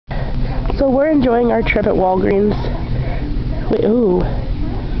So we're enjoying our trip at Walgreens. Wait, ooh.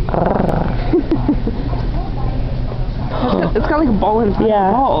 It's got like a ball inside the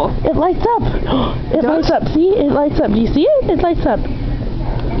ball. It lights up. It lights up. See? It lights up. Do you see it? It lights up.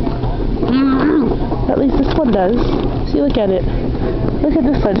 At least this one does. See, look at it. Look at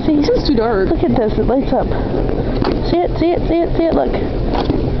this one. See? It's too dark. Look at this. It lights up. See it? See it? See it? See it? Look.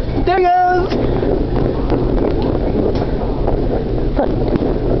 There it goes. Look.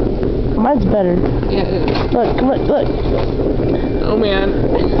 Mine's better. Yeah, it is. Look. Look. Look. Oh man.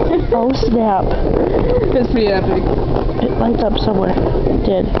 Oh snap. It's pretty epic. It lights up somewhere. It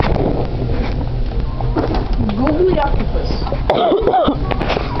did. Googly octopus.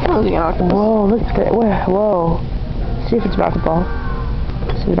 Googly octopus. Whoa, look at that. Where? Whoa. See if it's bouncy ball.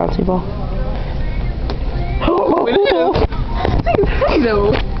 See the bouncy ball. Oh, it is. It's pretty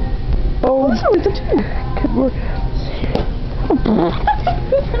though. Oh, it's a two. Good work.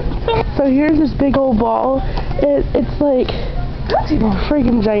 So here's this big old ball. It's like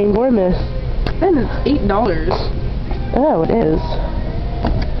freaking ginormous. Then it's $8. Oh, it is.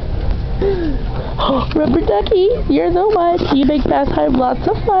 Rubber ducky, you're the one. You make pastime lots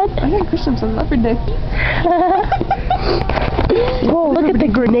of fun. I got Christian some rubber ducky. Whoa, look at the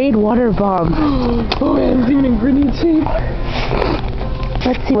grenade water bomb. Oh man, it's even in grenade shape.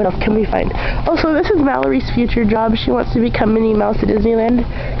 Let's see what else can we find. Oh, so this is Mallory's future job. She wants to become Minnie Mouse at Disneyland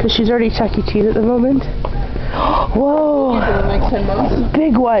because she's already Chuck E. Cheese at the moment. Whoa! For the next 10 months.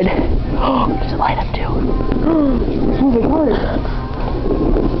 Big one. Oh, there's a light up too. It's moving hard.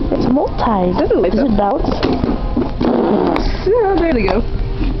 It's multi. Does it Does it bounce? Yeah, there we go.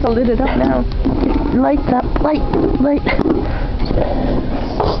 It's all lit it up now. It lights up. Light.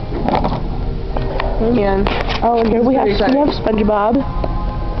 Oh man. Oh, and here we have SpongeBob.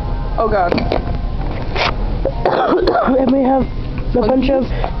 Oh god. And we have a bunch of...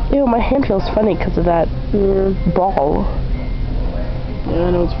 Ew, my hand feels funny because of that ball. Yeah,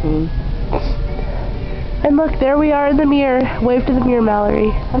 I know it's fun. And look, there we are in the mirror. Wave to the mirror,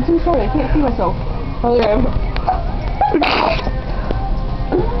 Mallory. I'm too sorry, I can't see myself. Oh yeah.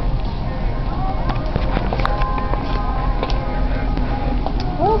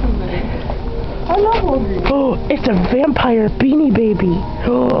 What else is there? I love Walgreens. Oh, it's a vampire Beanie Baby.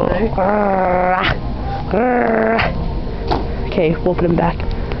 Oh. Okay, we'll put him back.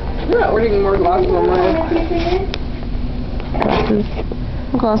 You're not ordering more glasses online. Glasses.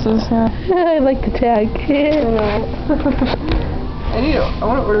 Glasses, yeah. I like the tag. I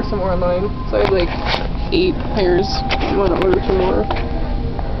want to order some more online. So I have like 8 pairs. I want to order some more.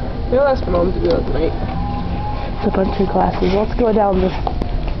 Maybe I'll ask my mom to do that tonight. It's a bunch of glasses. Let's go down this.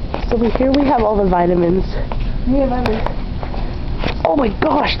 So here we have all the vitamins. Yeah, vitamins. Oh my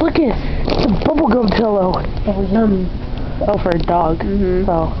gosh, look at it. It's a bubblegum pillow. Oh, yummy. Oh, for a dog. Mm-hmm.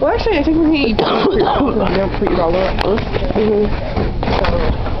 Oh. Well, actually, I think we can eat don't put it all up first.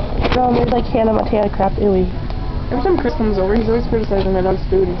 No, there's like Hannah Montana crap. Ewy. Every time Chris comes over, he's always criticizing my dog's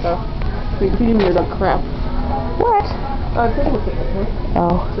food and stuff. So you're feeding your dog crap. What? Chris will take it, huh?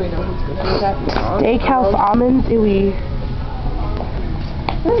 Oh. So he knows what's good for that. Steakhouse almonds. Ewy.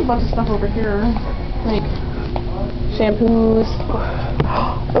 There's a bunch of stuff over here. Like shampoos.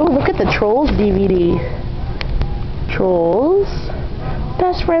 Oh, look at the Trolls DVD. Trolls.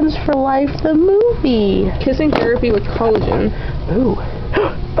 Best Friends for Life, the movie. Kissing therapy with collagen. Ooh.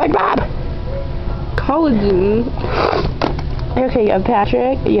 SpongeBob! Collagen. Okay, you have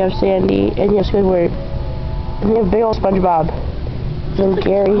Patrick, you have Sandy, and you have Squidward. And you have big old SpongeBob. And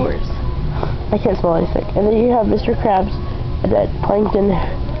Gary. I can't smell anything. And then you have Mr. Krabs, and that Plankton,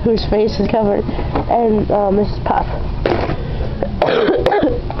 whose face is covered, and Mrs. Puff.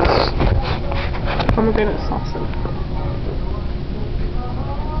 Pomegranate sauce.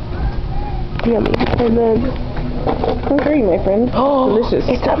 Yummy. And then... Hungry, my friend. Oh, delicious.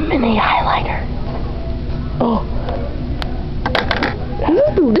 It's a mini highlighter. Oh. This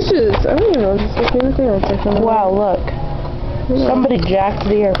is delicious. I don't even know. This is my favorite thing I've ever. Wow, look. Yeah. Somebody jacked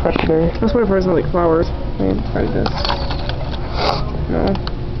the air freshener. That's what it smells like flowers. I mean, try this. No.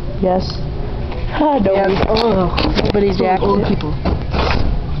 Yes. Nobody. Yeah. Oh. Nobody jacked old it. people.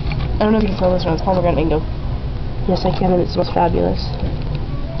 I don't know if you can smell this one. It's pomegranate mango. Yes, I can, and it smells fabulous.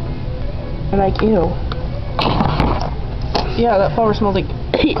 I'm like, ew. Yeah, that flower smells like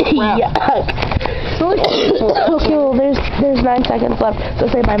crap. Yuck. Okay, well, there's 9 seconds left, so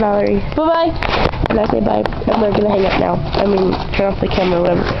say bye, Mallory. Bye-bye. And I say bye, and we're gonna hang up now. I mean, turn off the camera or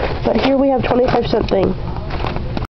whatever. But here we have 25-cent thing.